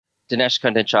Dinesh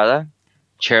Kandanchala,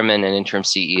 Chairman and Interim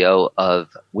CEO of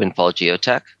Windfall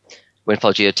Geotech.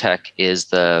 Windfall Geotech is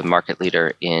the market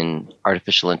leader in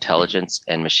artificial intelligence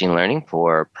and machine learning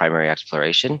for primary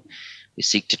exploration. We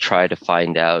seek to try to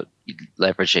find out,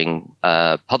 leveraging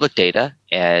public data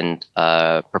and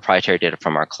proprietary data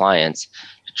from our clients,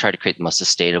 to try to create the most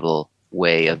sustainable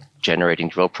way of generating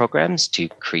drill programs to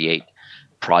create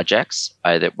projects,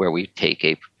 either where we take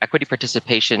a equity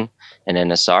participation, an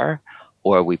NSR,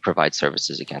 or we provide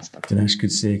services against them. Dinesh, good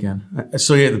to see you again. I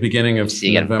saw you at the beginning of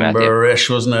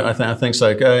November-ish, wasn't it? I think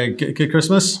so. Good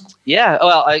Christmas? Yeah.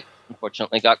 Well, I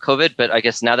unfortunately got COVID, but I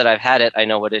guess now that I've had it, I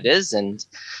know what it is, and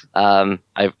I'm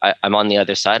on the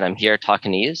other side. I'm here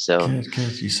talking to you. So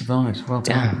good. You survived. Well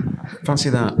done. Yeah. Fancy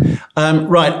that.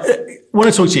 Right. I want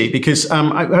to talk to you because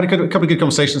I had a couple of good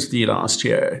conversations with you last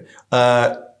year.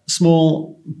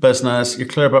 Small business, you're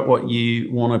clear about what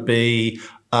you want to be.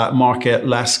 Market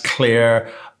less clear.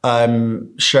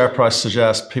 Share price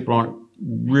suggests people aren't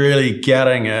really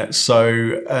getting it.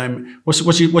 So,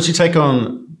 what's your take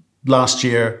on last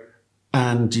year?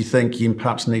 And do you think you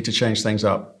perhaps need to change things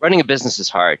up? Running a business is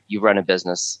hard. You run a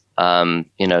business.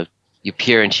 You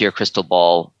peer into your crystal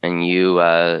ball, and you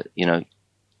work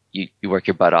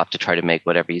your butt off to try to make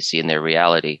whatever you see in their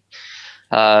reality.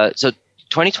 So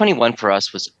 2021 for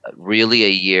us was really a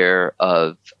year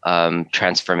of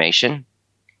transformation.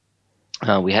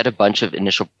 We had a bunch of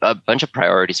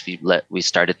priorities we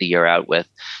started the year out with.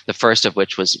 The first of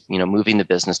which was, moving the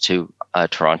business to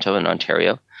Toronto and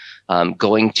Ontario,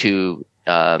 going to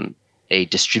a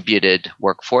distributed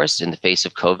workforce in the face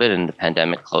of COVID and the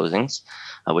pandemic closings,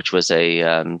 which was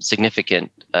a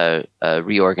significant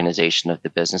reorganization of the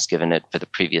business, given it for the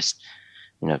previous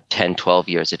 10, 12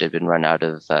 years it had been run out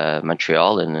of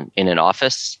Montreal in an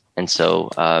office. And so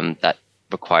that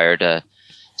required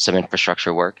some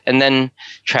infrastructure work. And then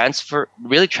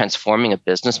really transforming a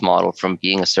business model from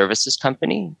being a services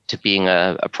company to being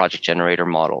a project generator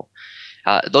model.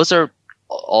 Those are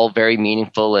all very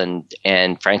meaningful and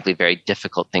frankly, very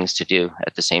difficult things to do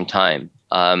at the same time.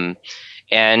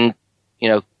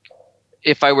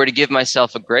 If I were to give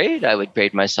myself a grade, I would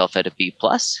grade myself at a B+.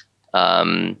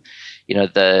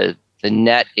 The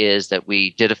net is that we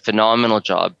did a phenomenal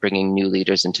job bringing new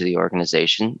leaders into the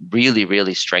organization, really,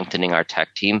 really strengthening our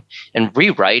tech team and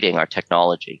rewriting our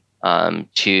technology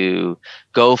to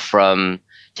go from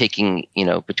taking,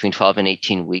 between 12 and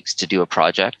 18 weeks to do a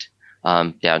project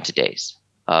down to days.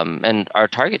 And our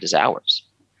target is hours.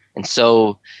 And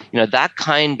so, that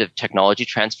kind of technology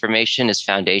transformation is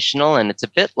foundational, and it's a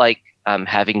bit like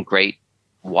having great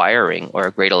wiring or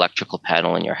a great electrical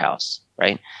panel in your house,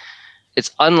 right? It's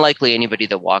unlikely anybody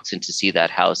that walks in to see that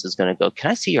house is going to go,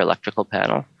 "Can I see your electrical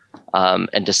panel?"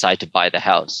 And decide to buy the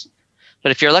house.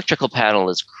 But if your electrical panel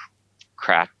is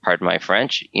crap, pardon my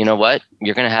French, you know what?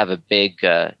 You're going to have a big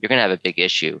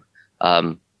issue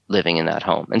living in that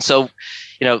home. And so,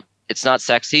 it's not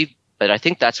sexy, but I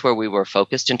think that's where we were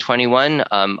focused in 21.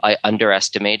 I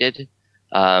underestimated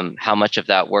how much of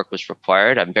that work was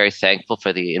required. I'm very thankful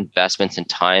for the investments in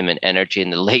time and energy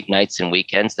and the late nights and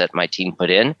weekends that my team put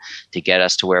in to get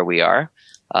us to where we are.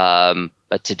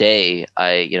 But today,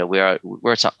 we're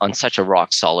on such a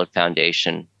rock solid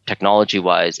foundation, technology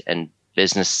wise and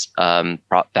business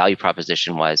value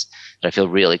proposition wise, that I feel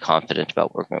really confident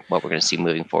about what we're going to see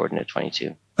moving forward into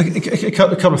 22. A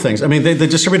couple of things. I mean, the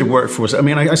distributed workforce,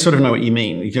 I sort of know what you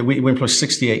mean. We employ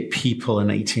 68 people in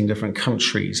 18 different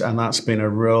countries, and that's been a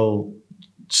real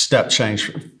step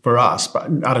change for us,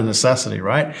 but out of necessity,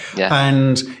 right? Yeah.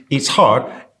 And it's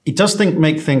hard. It does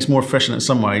make things more efficient in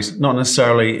some ways, not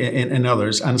necessarily in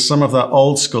others. And some of that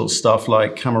old school stuff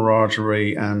like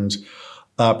camaraderie and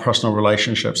personal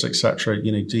relationships, etc. Do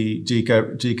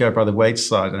you go by the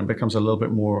wayside, and it becomes a little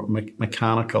bit more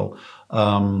mechanical,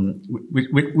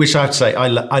 which I'd say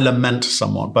I lament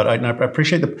somewhat, but I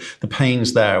appreciate the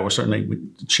pains there. We're certainly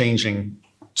changing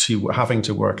to having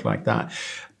to work like that.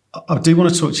 I do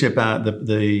want to talk to you about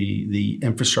the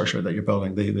infrastructure that you're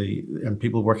building, and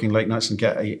people working late nights and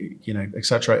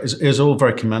etc. is all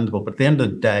very commendable. But at the end of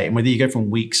the day, and whether you go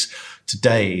from weeks to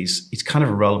days, it's kind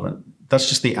of irrelevant. That's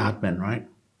just the admin, right?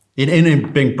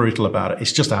 In being brutal about it,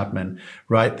 it's just admin,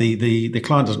 right? The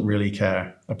client doesn't really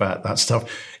care about that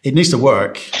stuff. It needs to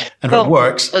work, and if it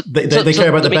works, they care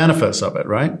about the benefits of it,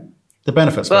 right? The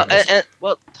benefits.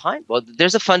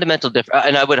 There's a fundamental difference,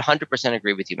 and I would 100%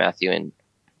 agree with you, Matthew. And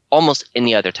almost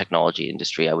any other technology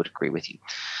industry, I would agree with you.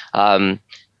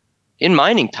 In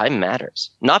mining, time matters,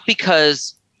 not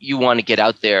because you want to get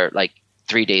out there like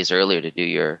 3 days earlier to do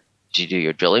your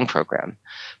drilling program,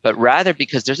 but rather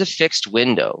because there's a fixed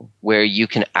window where you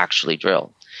can actually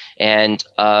drill. And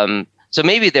So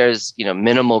maybe there's,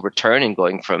 minimal return in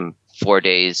going from 4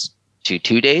 days to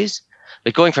 2 days,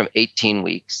 but going from 18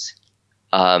 weeks,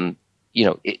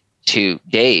 to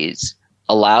days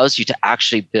allows you to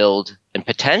actually build and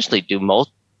potentially do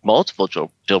multiple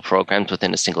drill programs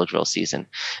within a single drill season.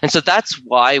 And so that's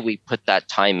why we put that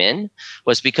time in,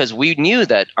 was because we knew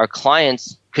that our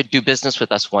clients could do business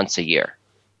with us once a year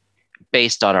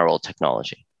based on our old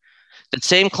technology. The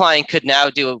same client could now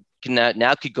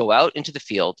could go out into the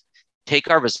field, take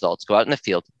our results, go out in the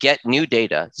field, get new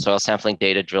data, soil sampling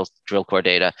data, drill core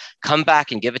data, come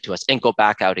back and give it to us, and go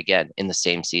back out again in the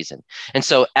same season. And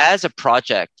so as a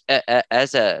project,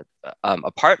 as a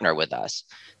partner with us,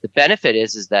 the benefit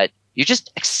is that you're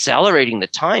just accelerating the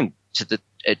time to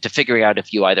figuring out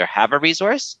if you either have a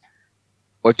resource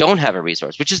or don't have a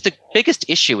resource, which is the biggest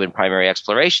issue in primary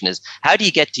exploration, is how do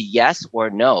you get to yes or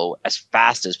no as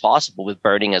fast as possible with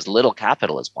burning as little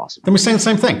capital as possible? Then we're saying the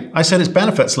same thing. I said it's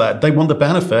benefits led. They want the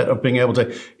benefit of being able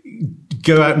to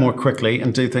go out more quickly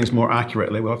and do things more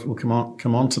accurately. We'll come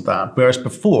on to that. Whereas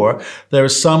before, there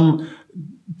is some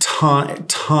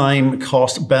time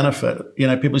cost benefit.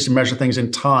 People used to measure things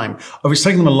in time. If it's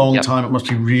taking them a long time, it must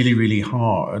be really, really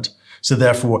hard. So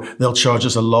therefore, they'll charge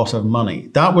us a lot of money.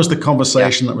 That was the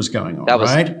conversation that was going on,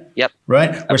 right? Yep.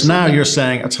 Right? Whereas now you're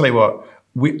saying, I'll tell you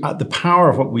what, the power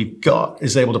of what we've got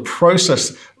is able to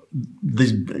process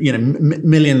these,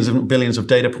 millions and billions of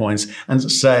data points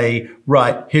and say,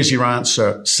 right, here's your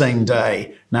answer, same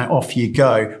day. Now off you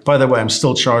go. By the way, I'm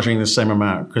still charging the same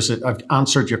amount because I've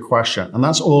answered your question. And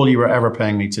that's all you were ever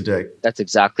paying me to do. That's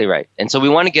exactly right. And so we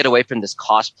want to get away from this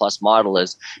cost plus model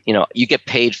is, you get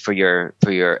paid for your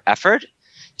effort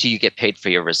till you get paid for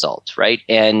your result, right?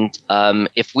 And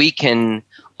if we can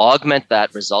augment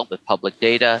that result with public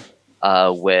data,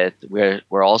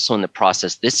 we're also in the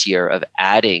process this year of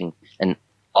adding and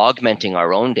augmenting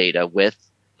our own data with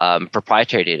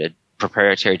proprietary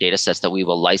data sets that we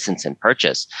will license and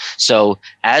purchase. So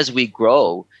as we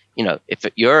grow, if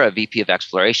you're a VP of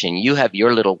exploration, you have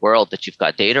your little world that you've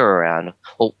got data around.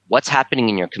 Well, what's happening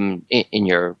in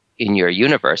your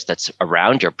universe that's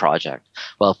around your project?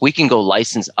 Well, if we can go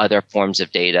license other forms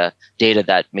of data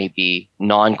that may be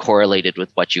non-correlated with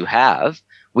what you have,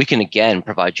 we can again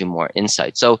provide you more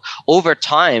insight. So over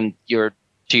time, to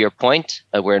your point,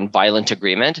 we're in violent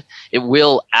agreement. It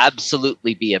will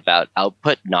absolutely be about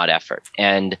output, not effort.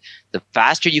 And the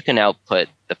faster you can output,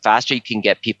 the faster you can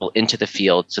get people into the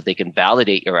field so they can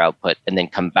validate your output and then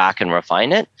come back and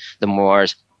refine it, the more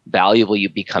valuable you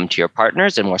become to your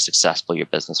partners and more successful your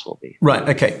business will be. Right.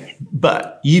 Okay.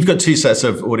 But you've got two sets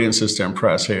of audiences to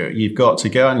impress here. You've got to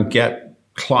go out and get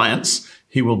clients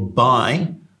who will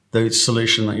buy the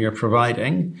solution that you're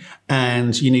providing,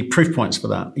 and you need proof points for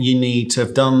that. You need to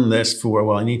have done this for a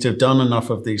while. You need to have done enough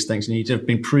of these things. You need to have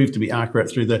been proved to be accurate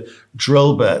through the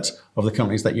drill bit of the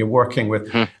companies that you're working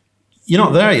with. You're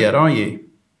not there yet, are you?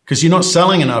 Because you're not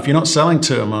selling enough. You're not selling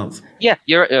 2 a month. Yeah,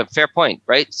 you're a fair point,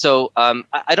 right? So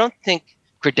I don't think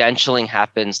credentialing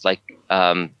happens like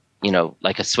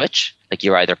a switch. Like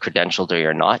you're either credentialed or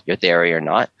you're not. You're there or you're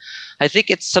not. I think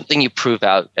it's something you prove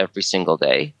out every single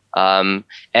day. And,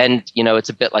 it's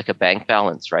a bit like a bank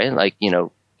balance, right? Like,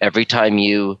 every time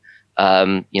you,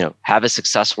 have a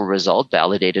successful result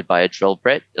validated by a drill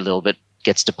bit, a little bit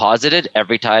gets deposited.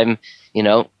 Every time,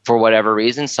 for whatever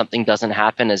reason, something doesn't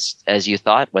happen as you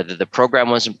thought, whether the program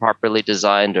wasn't properly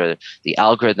designed or the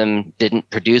algorithm didn't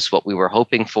produce what we were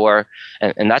hoping for.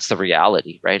 And that's the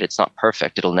reality, right? It's not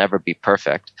perfect. It'll never be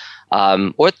perfect.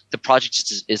 Or the project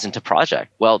just isn't a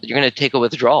project. Well, you're going to take a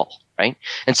withdrawal, right?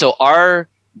 And so our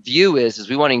view is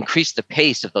we want to increase the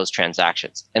pace of those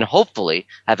transactions and hopefully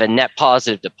have a net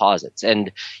positive deposits. And,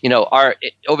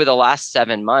 over the last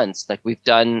 7 months, like we've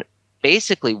done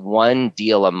basically 1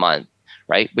 deal a month,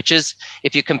 right? Which is,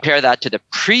 if you compare that to the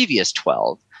previous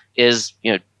 12 is,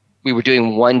 we were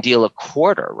doing 1 deal a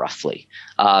quarter roughly.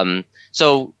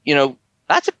 So,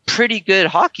 that's a pretty good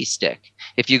hockey stick.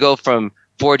 If you go from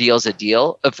 4 deals a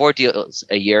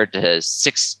year to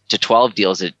 6 to 12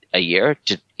 deals a year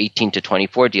to 18 to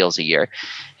 24 deals a year.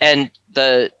 And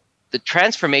the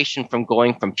transformation from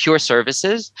going from pure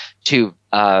services to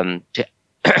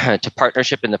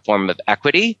partnership in the form of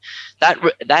equity, that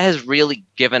has really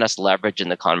given us leverage in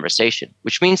the conversation,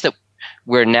 which means that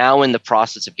we're now in the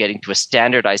process of getting to a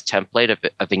standardized template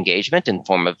of engagement in the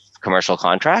form of commercial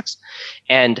contracts.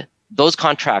 And those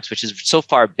contracts, which has so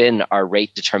far been our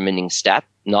rate determining step,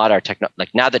 not our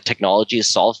now that technology is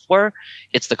solved for,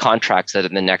 it's the contracts that are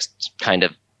the next kind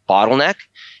of bottleneck.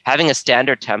 Having a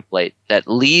standard template that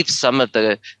leaves some of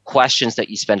the questions that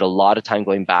you spend a lot of time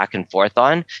going back and forth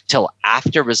on till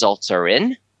after results are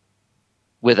in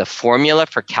with a formula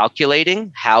for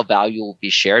calculating how value will be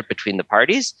shared between the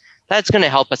parties, that's going to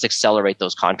help us accelerate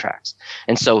those contracts.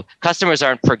 And so customers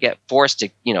aren't forced to,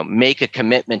 make a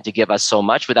commitment to give us so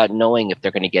much without knowing if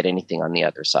they're going to get anything on the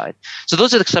other side. So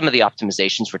those are some of the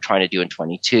optimizations we're trying to do in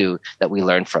 22 that we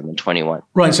learned from in 21.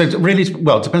 Right. So really,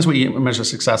 well, it depends what you measure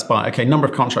success by. Okay, number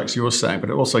of contracts you're saying, but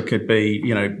it also could be,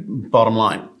 bottom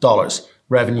line, dollars,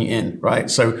 revenue in, right?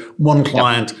 So one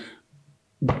client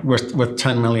worth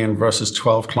 10 million versus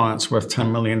 12 clients worth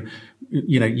 10 million.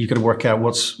 You got to work out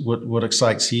what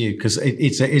excites you, because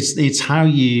it's how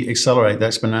you accelerate the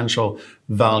exponential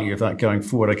value of that going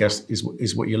forward, I guess,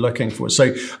 is what you're looking for.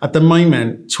 So at the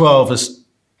moment, 12 is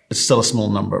still a small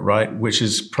number, right? Which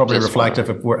is probably reflective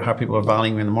of how people are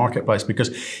valuing in the marketplace,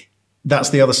 because that's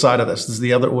the other side of this. There's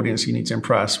the other audience you need to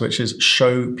impress, which is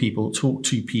show people, talk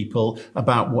to people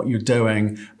about what you're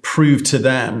doing, prove to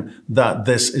them that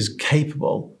this is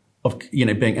capable of,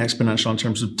 being exponential in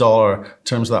terms of dollar, in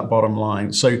terms of that bottom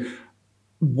line. So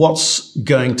what's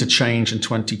going to change in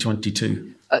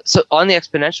 2022? So on the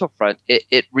exponential front,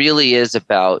 it really is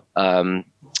about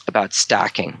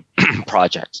stacking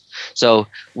projects. So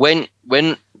when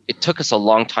it took us a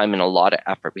long time and a lot of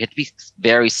effort, we had to be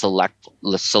very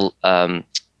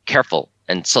careful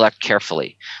and select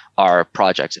carefully our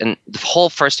projects. And the whole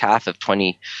first half of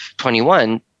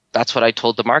 2021, that's what I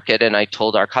told the market and I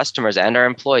told our customers and our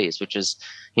employees, which is,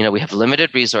 we have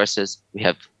limited resources, we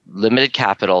have limited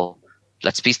capital.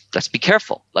 Let's be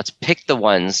careful. Let's pick the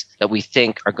ones that we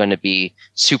think are going to be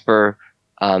super,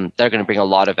 they're going to bring a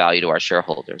lot of value to our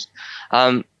shareholders.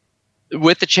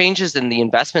 With the changes in the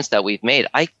investments that we've made,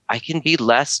 I can be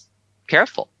less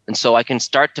careful. And so I can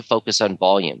start to focus on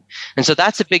volume. And so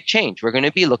that's a big change. We're going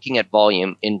to be looking at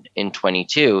volume in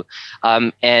 22.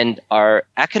 And our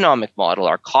economic model,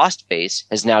 our cost base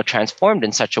has now transformed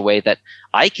in such a way that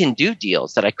I can do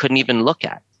deals that I couldn't even look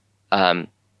at a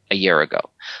year ago.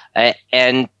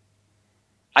 And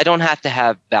I don't have to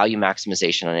have value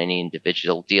maximization on any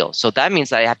individual deal. So that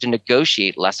means that I have to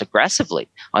negotiate less aggressively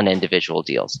on individual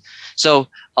deals. So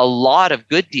a lot of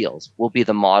good deals will be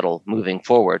the model moving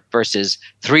forward versus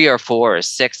 3 or 4 or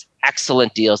 6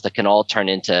 excellent deals that can all turn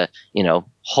into,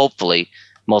 hopefully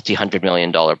multi-$100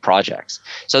 million projects.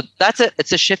 So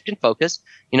it's a shift in focus.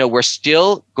 We're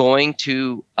still going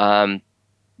to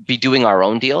be doing our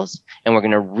own deals, and we're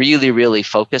going to really, really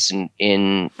focus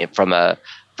from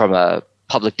a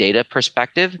public data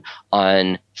perspective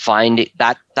on finding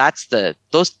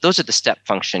those are the step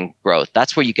function growth.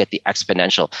 That's where you get the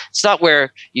exponential. It's not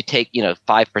where you take 5%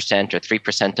 or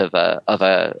 3%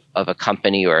 of a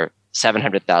company or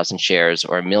 700,000 shares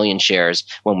or 1 million shares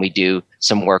when we do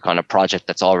some work on a project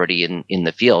that's already in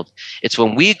the field. It's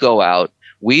when we go out,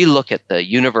 we look at the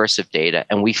universe of data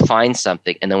and we find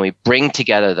something, and then we bring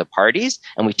together the parties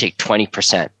and we take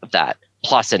 20% of that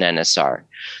plus an NSR.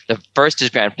 The first is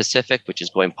Grand Pacific, which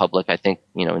is going public, I think,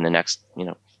 in the next,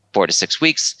 4 to 6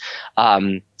 weeks.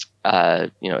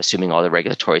 Assuming all the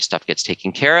regulatory stuff gets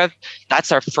taken care of.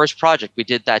 That's our first project. We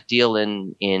did that deal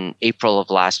in April of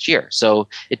last year. So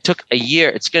it took a year.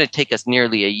 It's going to take us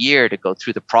nearly a year to go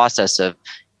through the process of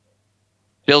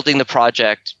building the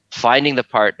project, finding the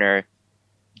partner,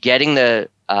 getting the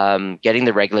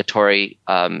regulatory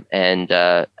and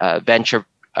venture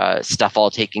stuff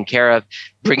all taken care of,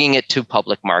 bringing it to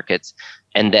public markets,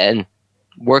 and then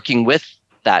working with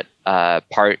that our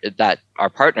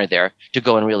partner there to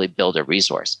go and really build a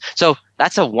resource. So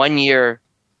that's a 1-year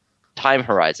time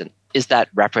horizon. Is that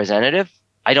representative?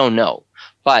 I don't know,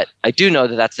 but I do know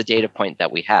that that's the data point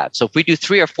that we have. So if we do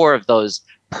 3 or 4 of those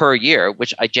per year,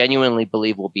 which I genuinely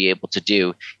believe we'll be able to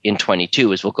do in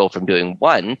 22, is we'll go from doing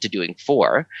 1 to doing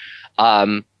 4.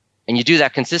 And you do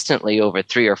that consistently over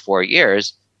 3 or 4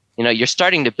 years, you're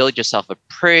starting to build yourself a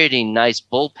pretty nice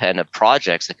bullpen of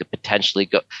projects that could potentially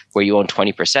go where you own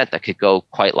 20%, that could go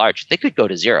quite large. They could go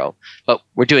to 0, but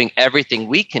we're doing everything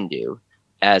we can do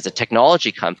as a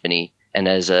technology company and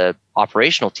as a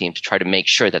operational team to try to make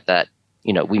sure that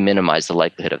we minimize the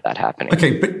likelihood of that happening.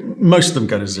 Okay, but most of them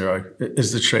go to 0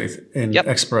 is the truth in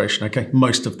exploration. Okay,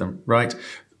 most of them, right?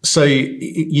 So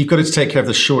you've got to take care of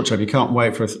the short term. You can't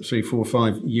wait for 3, 4,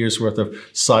 5 years worth of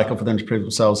cycle for them to prove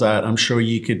themselves out. I'm sure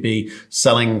you could be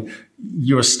selling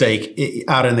your stake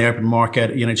out in the open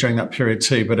market, during that period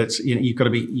too. But it's you've got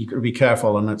to be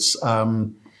careful, and it's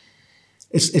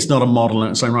not a model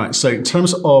in its own right. So in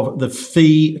terms of the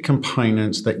fee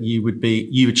components that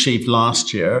you achieved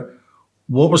last year,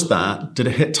 what was that? Did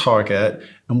it hit target?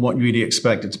 And what you really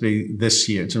expect it to be this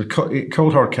year? So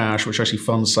cold hard cash, which actually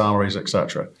funds salaries,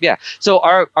 etc. Yeah. So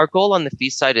our goal on the fee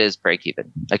side is break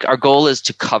even. Like our goal is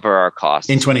to cover our costs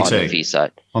in 22 on the fee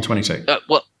side. On 22.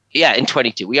 Well, Yeah, in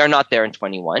 22. We are not there in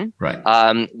 21.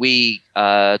 Right. We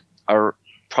are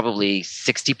probably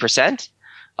 60%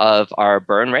 of our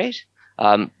burn rate.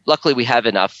 Luckily, we have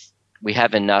enough. We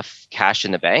have enough cash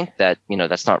in the bank that,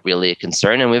 that's not really a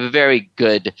concern. And we have a very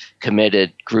good,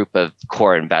 committed group of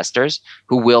core investors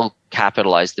who will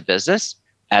capitalize the business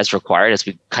as required as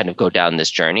we kind of go down this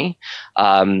journey.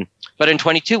 But in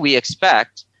 22,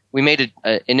 we made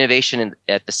an innovation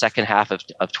at the second half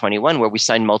of 21 where we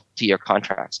signed multi-year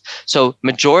contracts. So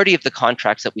majority of the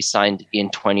contracts that we signed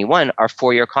in 21 are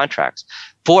 4-year contracts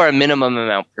for a minimum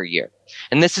amount per year.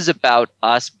 And this is about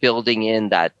us building in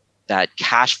that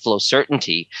cash flow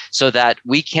certainty so that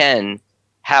we can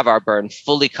have our burn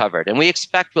fully covered. And we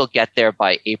expect we'll get there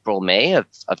by April, May of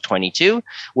 22.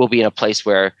 We'll be in a place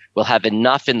where we'll have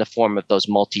enough in the form of those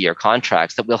multi-year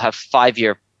contracts that we'll have 4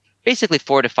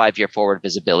 to 5 year forward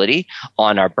visibility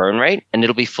on our burn rate, and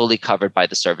it'll be fully covered by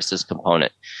the services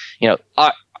component.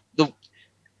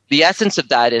 The essence of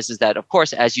that is that, of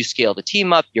course, as you scale the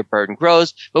team up, your burden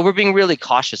grows, but we're being really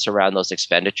cautious around those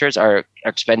expenditures. Our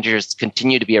expenditures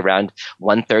continue to be around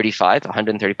 $135,000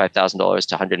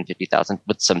 to $150,000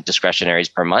 with some discretionaries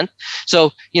per month.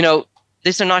 So,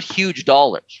 these are not huge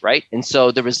dollars, right? And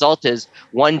so the result is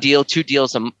 1 deal, 2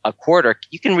 deals a quarter.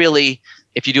 You can really,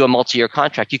 if you do a multi-year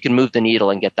contract, you can move the needle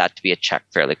and get that to be a check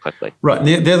fairly quickly. Right.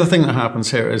 The other thing that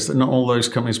happens here is that not all those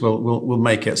companies will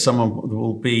make it. Some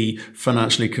will be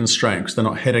financially constrained because they're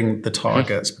not hitting the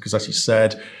targets because, as you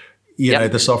said,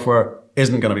 the software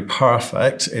isn't going to be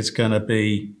perfect. It's going to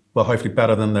be, well, hopefully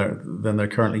better than they're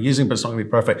currently using, but it's not going to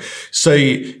be perfect. So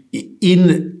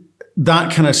in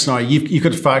that kind of scenario, you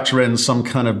could factor in some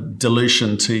kind of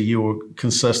dilution to your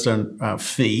consistent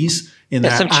fees in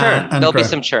there. Some churn. There'll be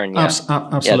some churn. Yeah.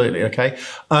 Absolutely. Yeah. Okay.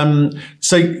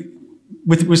 So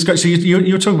so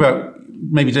you're talking about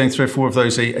maybe doing 3 or 4 of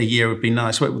those a year would be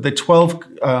nice. The 12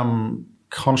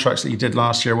 contracts that you did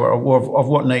last year were of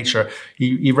what nature?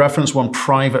 You referenced one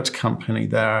private company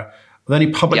there. Are there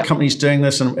any public companies doing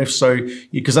this? And if so,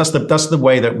 because that's the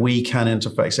way that we can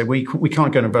interface. So we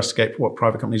can't go and investigate what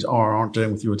private companies are or aren't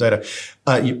doing with your data,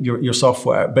 your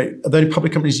software. But are there any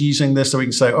public companies using this so we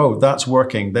can say, oh, that's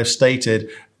working? They've stated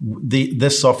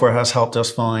this software has helped us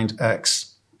find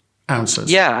X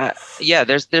ounces. Yeah.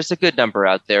 There's a good number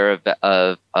out there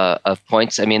of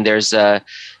points. I mean, there's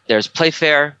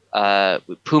Playfair.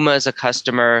 Puma is a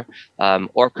customer.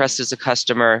 Orcrest is a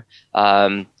customer.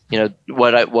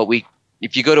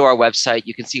 If you go to our website,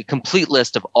 you can see a complete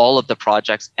list of all of the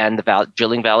projects and the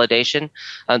drilling validation.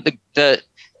 The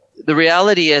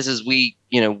reality is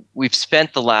we've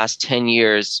spent the last 10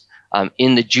 years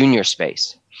in the junior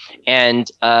space,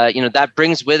 and that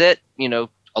brings with it a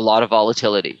lot of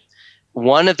volatility.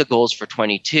 One of the goals for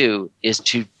 22 is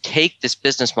to take this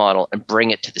business model and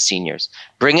bring it to the seniors,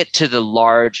 bring it to the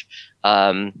large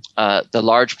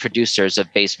producers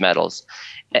of base metals,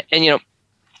 and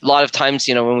a lot of times,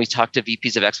 when we talk to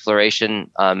VPs of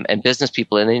exploration and business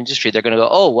people in the industry, they're going to go,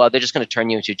 oh, well, they're just going to turn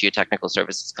you into a geotechnical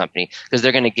services company because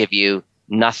they're going to give you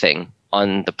nothing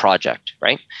on the project,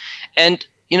 right? And,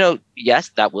 yes,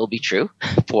 that will be true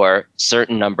for a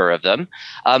certain number of them.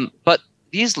 But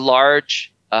these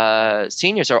large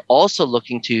seniors are also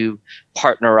looking to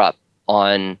partner up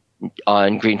on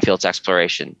greenfields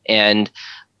exploration. And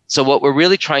so what we're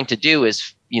really trying to do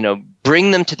is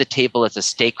bring them to the table as a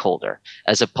stakeholder,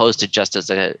 as opposed to just as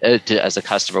a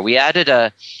customer. We added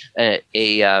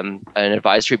an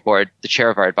advisory board, the chair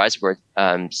of our advisory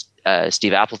board,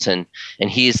 Steve Appleton, and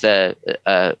he's a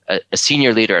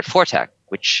senior leader at Fortec,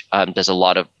 which does a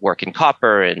lot of work in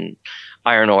copper and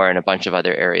iron ore and a bunch of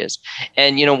other areas.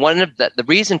 And one of the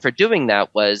reason for doing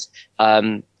that was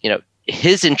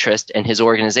his interest and his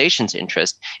organization's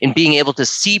interest in being able to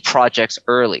see projects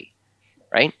early.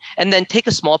 Right? And then take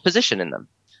a small position in them.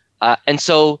 And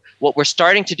so what we're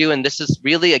starting to do, and this is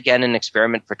really, again, an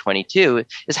experiment for 22,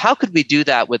 is how could we do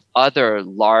that with other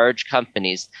large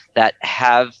companies that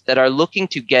are looking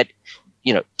to get,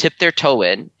 tip their toe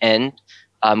in and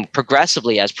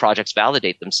progressively, as projects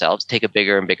validate themselves, take a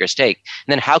bigger and bigger stake.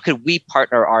 And then how could we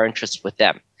partner our interests with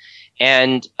them?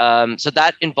 And so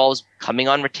that involves coming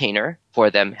on retainer for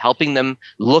them, helping them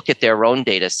look at their own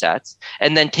data sets,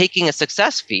 and then taking a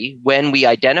success fee when we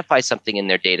identify something in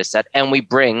their data set and we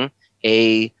bring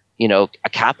a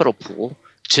capital pool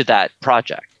to that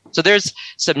project. So there's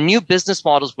some new business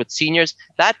models with seniors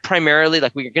that primarily,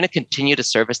 we're going to continue to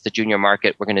service the junior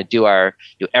market. We're going to do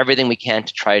everything we can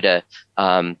to try to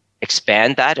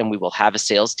expand that, and we will have a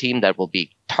sales team that will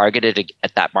be targeted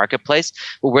at that marketplace.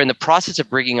 But we're in the process of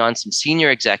bringing on some senior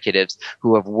executives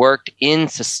who have worked in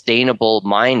sustainable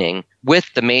mining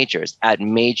with the majors at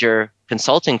major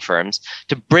consulting firms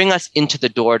to bring us into the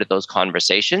door to those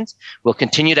conversations. We'll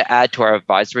continue to add to our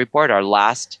advisory board. Our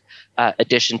last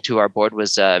addition to our board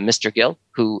was Mr. Gill,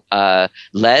 who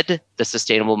led the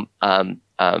Sustainable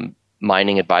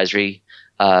Mining Advisory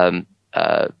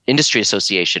Industry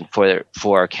Association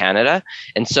for Canada.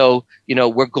 And so,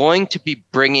 we're going to be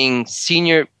bringing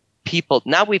senior people.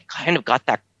 Now we've kind of got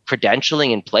that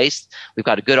credentialing in place. We've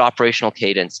got a good operational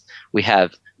cadence. We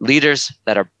have leaders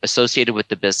that are associated with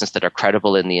the business that are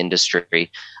credible in the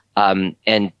industry. And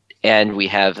we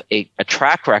have a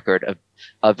track record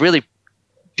of really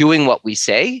doing what we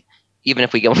say, even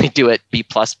if we only do it B+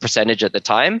 percentage of the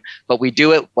time, but we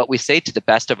do it what we say to the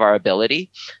best of our ability.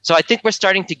 So I think we're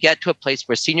starting to get to a place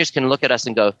where seniors can look at us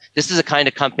and go, this is a kind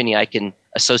of company I can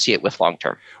associate with long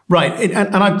term. Right.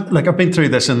 And I've been through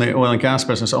this in the oil and gas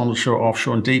business, onshore,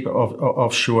 offshore, and deep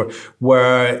offshore,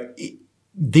 where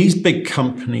these big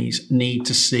companies need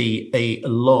to see a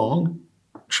long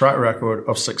track record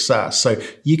of success. So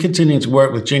you continuing to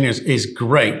work with juniors is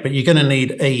great, but you're going to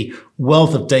need a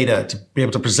wealth of data to be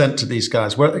able to present to these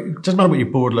guys. Well, it doesn't matter what your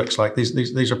board looks like.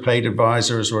 These are paid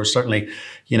advisors, or certainly,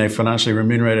 financially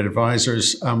remunerated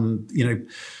advisors. And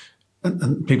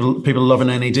people love an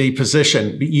NED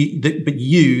position, but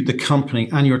you, the company,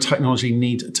 and your technology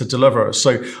need to deliver.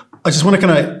 So I just want to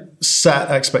kind of set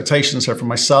expectations here for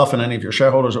myself and any of your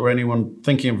shareholders or anyone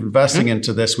thinking of investing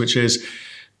into this, which is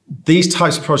these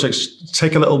types of projects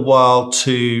take a little while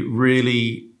to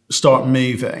really start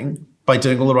moving by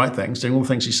doing all the right things, doing all the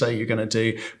things you say you're going to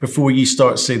do before you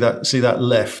start to see that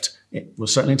lift. Well,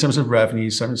 certainly in terms of revenue,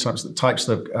 certainly in terms of the types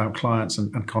of clients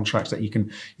and contracts that you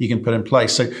can put in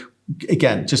place. So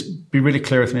again, just be really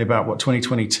clear with me about what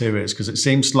 2022 is, because it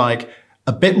seems like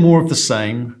a bit more of the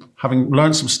same, having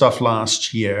learned some stuff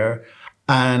last year,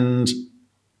 and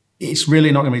it's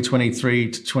really not going to be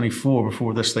 23 to 24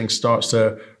 before this thing starts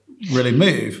to really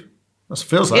move. That's what it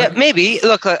feels like. Yeah, maybe.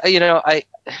 Look,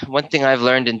 one thing I've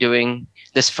learned in doing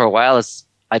this for a while is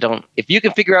if you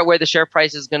can figure out where the share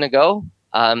price is going to go,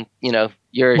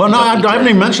 you're. Well, no, I haven't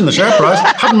even mentioned the share price.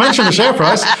 I haven't mentioned the share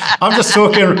price. I'm just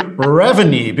talking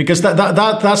revenue, because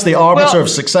that's the arbiter of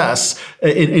success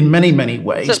in many, many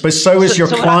ways. But so is your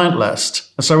client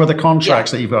list, and so are the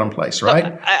contracts that you've got in place, right?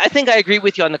 So I think I agree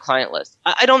with you on the client list.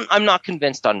 I'm not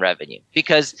convinced on revenue,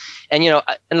 because, and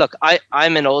look,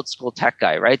 I'm an old school tech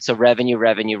guy, right? So revenue,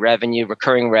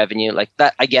 recurring revenue, like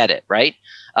that, I get it, right?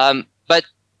 But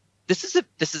this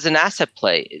is an asset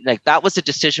play. Like, that was a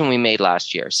decision we made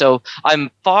last year. So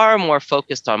I'm far more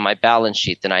focused on my balance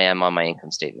sheet than I am on my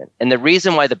income statement. And the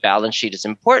reason why the balance sheet is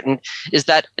important is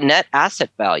that net asset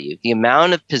value, the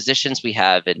amount of positions we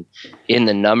have in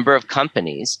the number of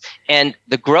companies and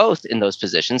the growth in those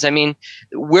positions. I mean,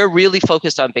 we're really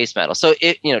focused on base metal. So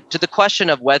to the question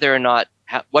of whether or not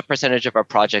what percentage of our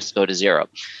projects go to zero,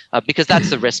 because that's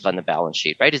the risk on the balance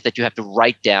sheet, right? Is that you have to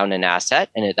write down an asset,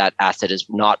 and that asset is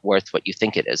not worth what you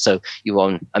think it is. So you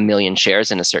own 1 million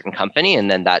shares in a certain company, and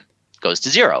then that goes to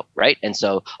zero, right? And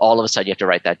so all of a sudden you have to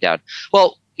write that down.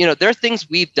 Well, there are things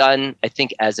we've done, I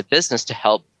think, as a business to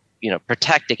help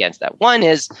protect against that. One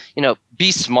is,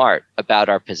 be smart about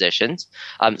our positions.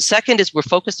 Second is we're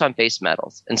focused on base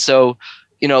metals. And so,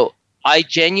 I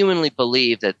genuinely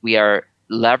believe that we are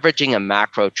leveraging a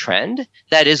macro trend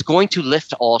that is going to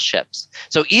lift all ships.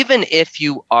 So even if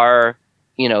you are,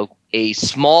 a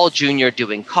small junior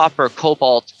doing copper,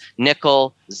 cobalt,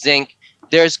 nickel, zinc,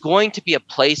 there's going to be a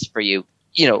place for you.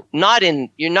 Your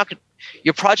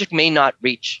project may not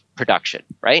reach production,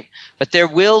 right? But there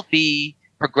will be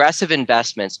progressive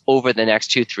investments over the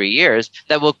next 2-3 years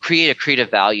that will create accretive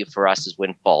value for us as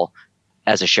Windfall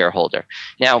as a shareholder.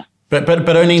 Now,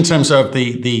 But only in terms of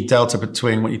the delta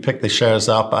between what you pick the shares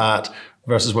up at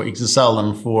versus what you can sell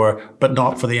them for, but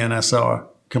not for the NSR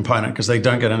component, because they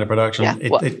don't get into production. Yeah, do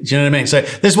you know what I mean? So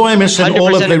this is why I'm interested in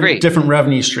all of the different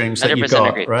revenue streams that you've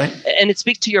got, agree. Right? And it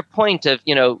speaks to your point of,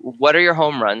 what are your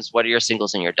home runs? What are your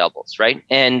singles and your doubles, right?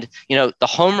 And, the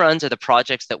home runs are the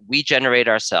projects that we generate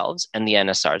ourselves, and the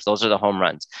NSRs. Those are the home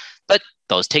runs. But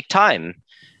those take time.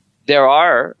 There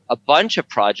are a bunch of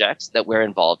projects that we're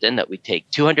involved in that we take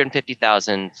 $250,000,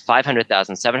 $500,000,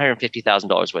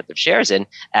 $750,000 worth of shares in,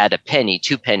 add a penny,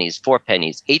 2 pennies, 4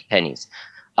 pennies, 8 pennies.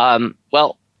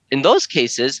 Well, in those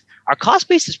cases, our cost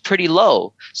base is pretty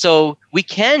low. So we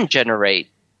can generate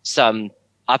some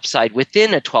upside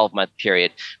within a 12-month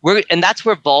period. And that's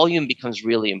where volume becomes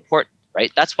really important,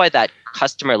 right? That's why that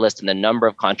customer list and the number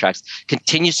of contracts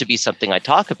continues to be something I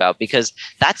talk about, because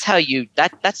that's how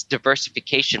that's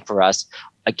diversification for us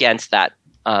against that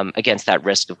against that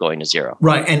risk of going to zero.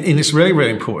 Right. And it's really,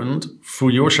 really important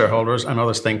for your shareholders and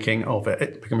others thinking of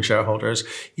it, becoming shareholders,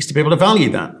 is to be able to value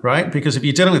that, right? Because if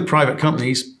you're dealing with private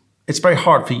companies, it's very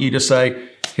hard for you to say,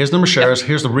 here's the number of shares,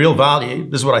 here's the real value.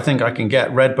 This is what I think I can get,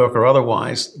 Redbook or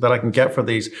otherwise, that I can get for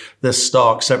this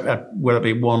stock, whether it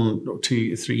be 1,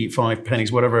 2, 3, 5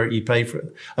 pennies, whatever you pay for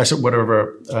it,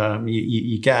 whatever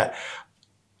you get.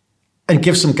 And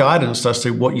give some guidance as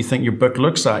to what you think your book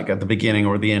looks like at the beginning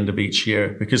or the end of each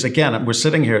year. Because again, we're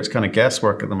sitting here, it's kind of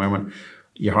guesswork at the moment.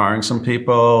 You're hiring some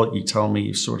people, you tell me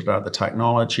you've sorted out the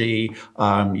technology,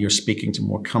 you're speaking to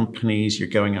more companies, you're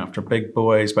going after big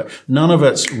boys, but none of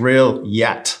it's real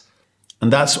yet.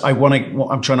 And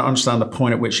I'm trying to understand the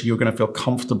point at which you're going to feel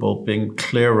comfortable being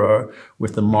clearer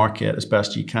with the market as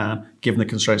best you can, given the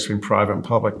constraints between private and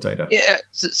public data. Yeah.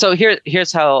 So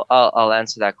here's how I'll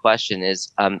answer that question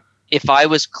is, if I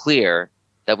was clear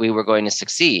that we were going to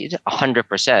succeed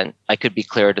 100%, I could be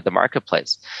clearer to the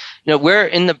marketplace. We're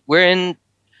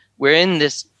in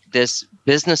this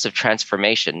business of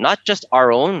transformation, not just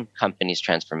our own company's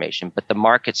transformation, but the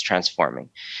market's transforming.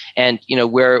 And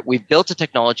we've built a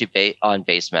technology on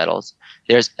base metals.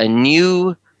 There's a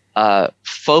new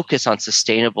focus on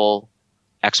sustainable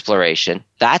exploration.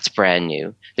 That's brand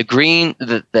new.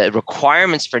 The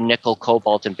requirements for nickel,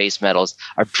 cobalt, and base metals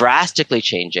are drastically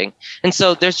changing. And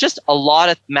so there's just a lot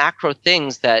of macro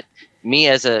things that me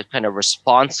as a kind of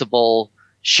responsible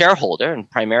shareholder, and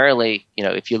primarily,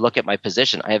 if you look at my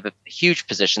position, I have a huge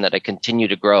position that I continue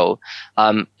to grow,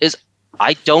 is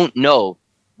I don't know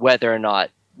whether or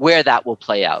not where that will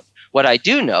play out. What I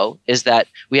do know is that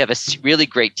we have a really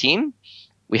great team.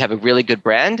 We have a really good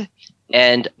brand,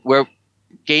 and we're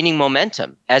gaining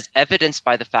momentum, as evidenced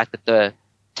by the fact that the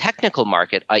technical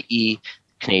market, i.e.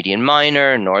 Canadian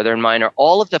Miner, Northern Miner,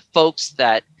 all of the folks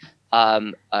that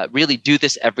really do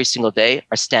this every single day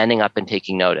are standing up and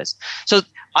taking notice. So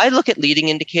I look at leading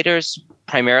indicators,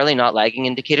 primarily not lagging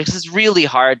indicators. It's really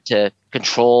hard to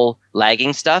control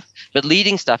lagging stuff, but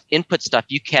leading stuff, input stuff,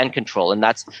 you can control, and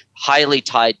that's highly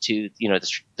tied to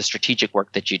the strategic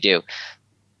work that you do.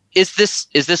 Is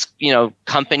this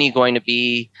company going to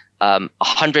be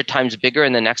 100 times bigger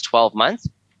in the next 12 months?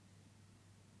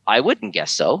 I wouldn't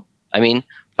guess so.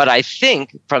 But I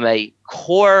think from a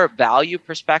core value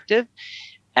perspective,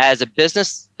 as a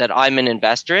business that I'm an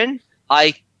investor in,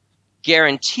 I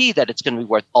guarantee that it's going to be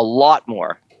worth a lot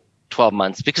more 12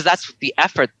 months, because that's the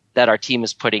effort that our team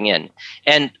is putting in.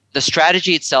 And the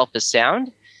strategy itself is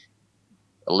sound.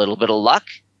 A little bit of luck,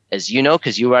 as you know,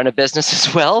 because you run a business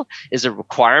as well, is a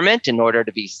requirement in order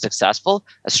to be successful.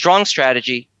 A strong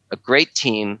strategy, a great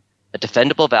team, a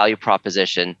defendable value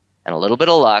proposition, and a little bit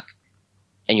of luck,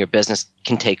 and your business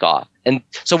can take off. And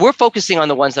so we're focusing on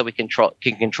the ones that we can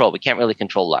control. We can't really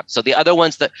control luck. So the other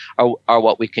ones that are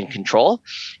what we can control.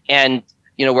 And,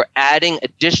 we're adding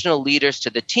additional leaders to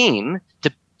the team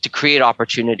to create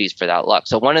opportunities for that luck.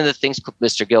 So one of the things,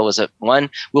 Mr. Gill, was that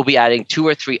we'll be adding 2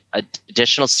 or 3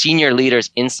 additional senior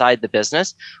leaders inside the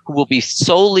business who will be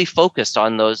solely focused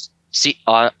on those.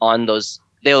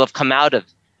 They'll have come out of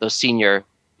those senior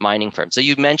mining firms. So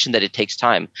you mentioned that it takes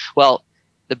time. Well,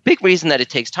 the big reason that it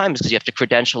takes time is because you have to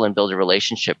credential and build a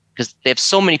relationship, because they have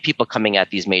so many people coming at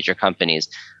these major companies.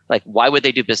 Like, why would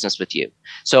they do business with you?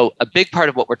 So a big part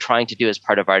of what we're trying to do as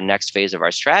part of our next phase of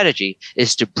our strategy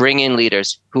is to bring in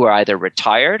leaders who are either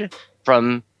retired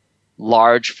from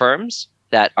large firms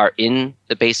that are in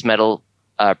the base metal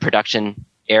production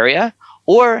area,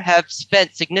 or have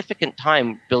spent significant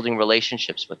time building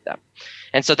relationships with them.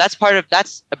 And so that's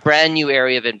a brand new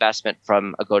area of investment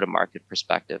from a go-to-market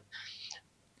perspective.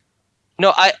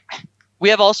 We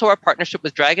have also our partnership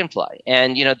with Dragonfly,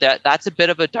 and that's a bit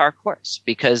of a dark horse,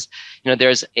 because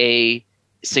there's a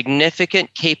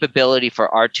significant capability for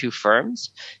our two firms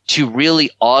to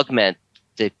really augment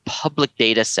the public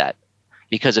data set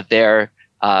because of their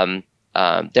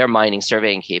mining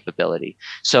surveying capability.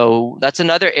 So that's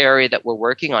another area that we're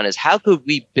working on, is how could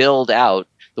we build out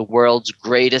the world's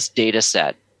greatest data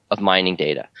set of mining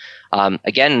data?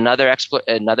 Again,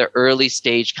 another early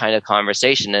stage kind of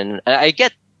conversation. And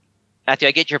Matthew,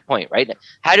 I get your point, right?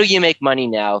 How do you make money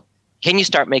now? Can you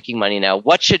start making money now?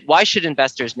 Why should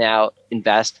investors now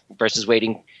invest versus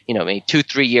waiting, maybe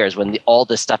 2-3 years when all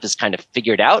this stuff is kind of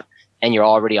figured out and you're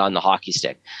already on the hockey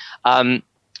stick? And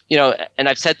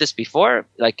I've said this before,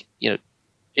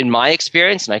 in my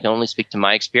experience, and I can only speak to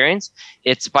my experience,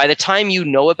 it's by the time you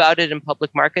know about it in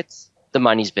public markets, the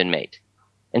money's been made.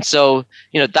 And so,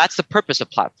 that's the purpose of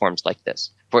platforms like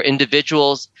this, for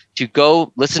individuals to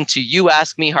go listen to you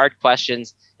ask me hard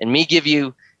questions and me give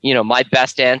you, my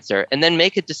best answer, and then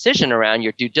make a decision around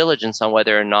your due diligence on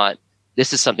whether or not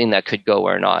this is something that could go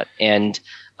or not. And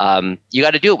you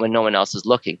got to do it when no one else is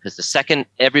looking, because the second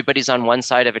everybody's on one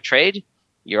side of a trade,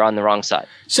 you're on the wrong side.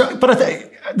 So, but I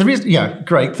think the reason, yeah,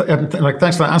 great.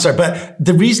 Thanks for that answer. But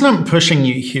the reason I'm pushing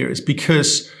you here is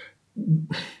because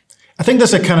I think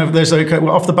there's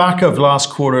off the back of last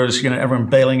quarter's, everyone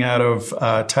bailing out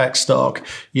of tech stock,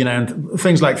 and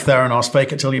things like Theranos,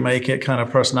 fake it till you make it kind of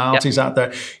personalities out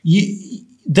there.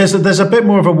 There's a bit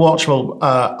more of a watchful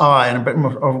eye and a bit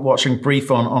more of a watching brief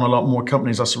on a lot more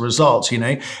companies as a result,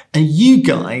 and you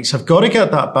guys have got to get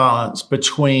that balance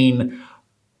between,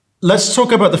 let's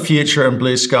talk about the future and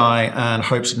blue sky and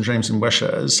hopes and dreams and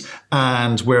wishes.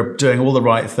 And we're doing all the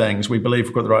right things. We believe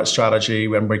we've got the right strategy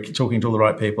when we're talking to all the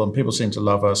right people, and people seem to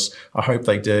love us. I hope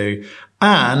they do.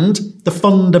 And the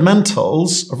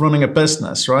fundamentals of running a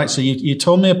business, right? So you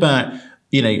told me about,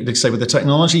 like say with the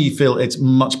technology, you feel it's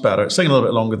much better. It's taking a little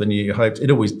bit longer than you hoped. It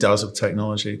always does with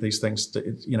technology. These things,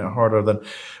 harder than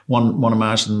one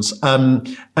imagines.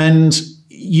 And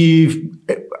you've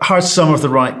hired some of the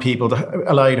right people to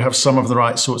allow you to have some of the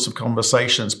right sorts of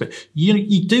conversations, but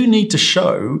you do need to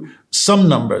show some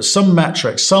numbers, some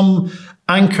metrics, some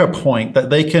anchor point that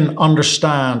they can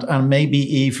understand and maybe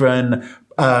even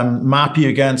map you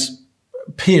against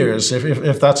peers,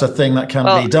 if that's a thing that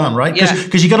can be done, right?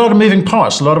 Because you got a lot of moving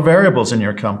parts, a lot of variables in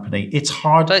your company. It's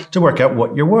hard to work out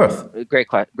what you're worth. Great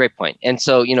point. And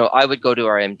so, I would go to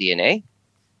our MD&A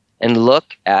and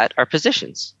look at our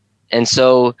positions. And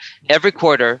so every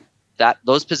quarter that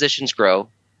those positions grow,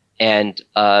 and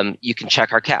you can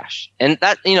check our cash. And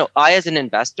that, I as an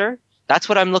investor, that's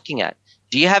what I'm looking at.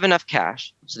 Do you have enough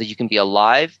cash so that you can be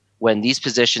alive when these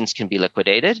positions can be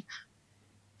liquidated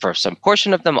for some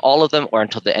portion of them, all of them, or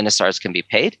until the NSRs can be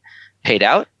paid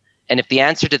out? And if the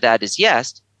answer to that is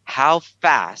yes, how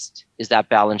fast is that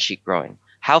balance sheet growing?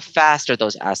 How fast are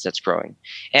those assets growing?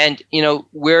 And, we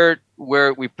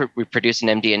produce an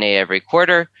MD&A every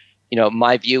quarter.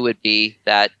 My view would be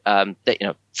that,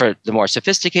 for the more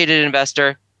sophisticated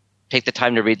investor, take the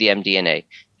time to read the MD&A.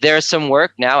 There's some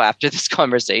work now after this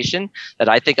conversation that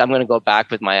I think I'm going to go back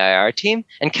with my IR team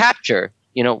and capture,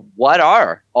 what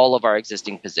are all of our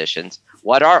existing positions?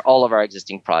 What are all of our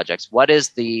existing projects? What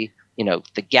is the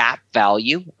gap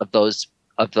value of those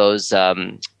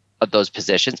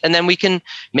positions? And then we can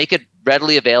make it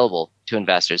readily available to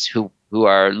investors who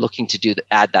are looking to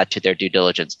add that to their due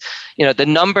diligence. The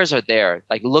numbers are there.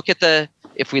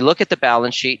 If we look at the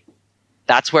balance sheet,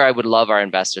 that's where I would love our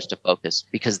investors to focus,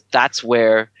 because that's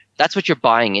what you're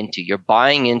buying into. You're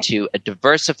buying into a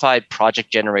diversified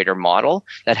project generator model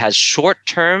that has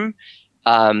short-term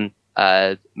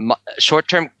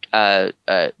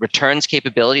returns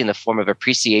capability in the form of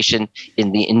appreciation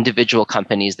in the individual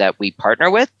companies that we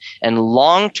partner with, and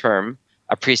long-term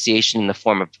appreciation in the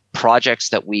form of projects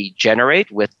that we generate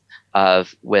with our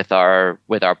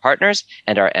partners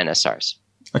and our NSRs.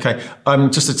 Okay,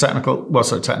 just a technical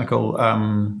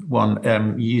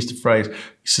one. You used the phrase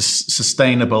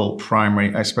sustainable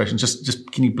primary exploration. Just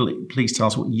can you please tell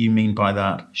us what you mean by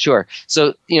that? Sure.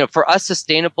 So for us,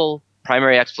 sustainable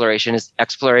primary exploration is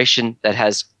exploration that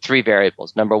has three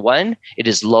variables. Number one, it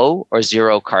is low or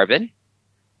zero carbon.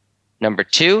 Number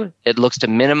two, it looks to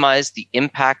minimize the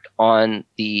impact on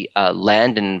the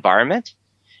land and environment.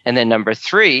 And then number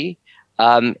three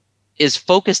is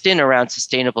focused in around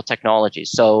sustainable technology.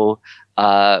 So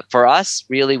for us,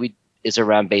 really, is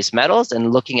around base metals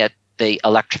and looking at the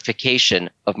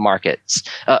electrification of markets,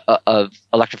 of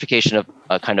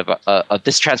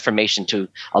this transformation to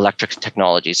electric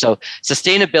technology. So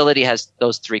sustainability has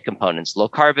those three components: low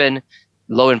carbon,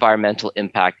 low environmental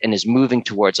impact, and is moving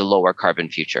towards a lower carbon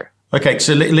future. Okay,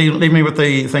 so leave me with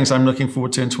the things I'm looking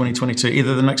forward to in 2022,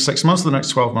 either the next 6 months or the next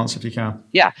 12 months, if you can.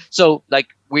 Yeah, so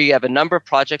we have a number of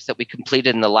projects that we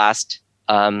completed in the last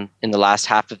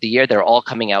half of the year. They're all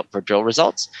coming out for drill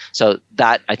results. So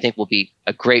that, I think, will be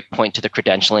a great point to the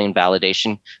credentialing and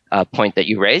validation point that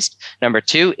you raised. Number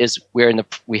two is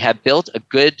we have built a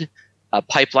good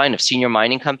pipeline of senior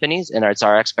mining companies, and it's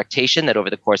our expectation that over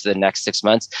the course of the next 6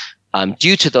 months,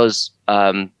 due to those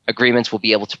agreements, we'll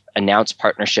be able to announce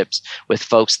partnerships with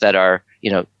folks that are,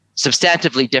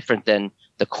 substantively different than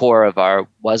the core of our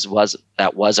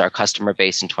our customer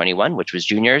base in 21, which was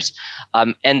juniors.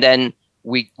 And then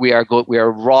we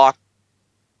are raw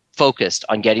focused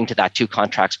on getting to that 2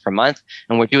 contracts per month,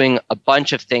 and we're doing a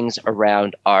bunch of things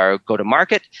around our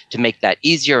go-to-market to make that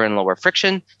easier and lower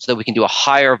friction, so that we can do a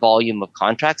higher volume of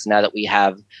contracts now that we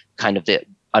have kind of the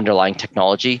underlying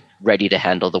technology ready to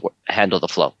handle the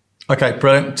flow. Okay,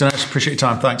 brilliant. Dinesh, appreciate your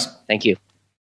time. Thanks. Thank you.